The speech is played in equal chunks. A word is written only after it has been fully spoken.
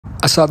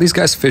I saw these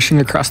guys fishing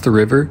across the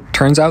river.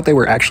 Turns out they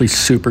were actually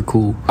super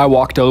cool. I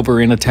walked over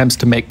in attempts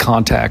to make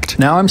contact.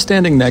 Now I'm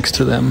standing next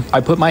to them.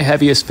 I put my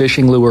heaviest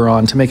fishing lure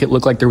on to make it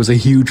look like there was a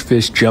huge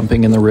fish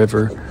jumping in the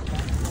river. Did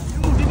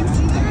you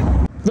see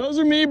that? Those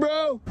are me,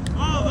 bro.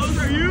 Oh, those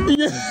are you?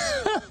 Yeah.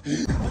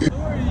 Who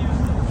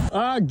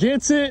are you?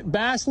 Gets it,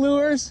 bass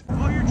lures.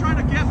 Oh, you're trying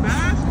to get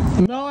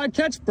bass? No, I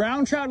catch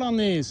brown trout on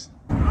these.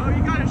 Oh,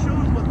 you gotta show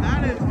us what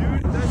that is,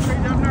 dude. That's crazy.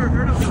 I've never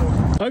heard of those.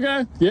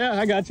 Okay, yeah,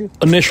 I got you.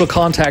 Initial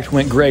contact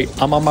went great.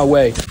 I'm on my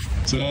way.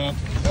 What's up?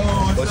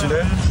 What's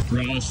your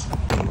name? Ross.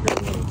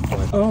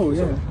 Oh,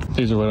 yeah.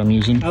 These are what I'm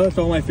using. I left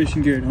all my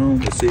fishing gear at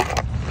home. Let's see.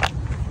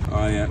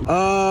 Oh, yeah.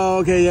 Oh,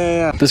 okay,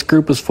 yeah. This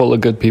group was full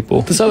of good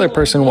people. This other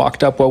person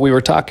walked up while we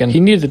were talking. He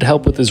needed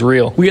help with his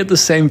reel. We had the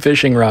same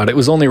fishing rod. It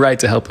was only right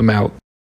to help him out.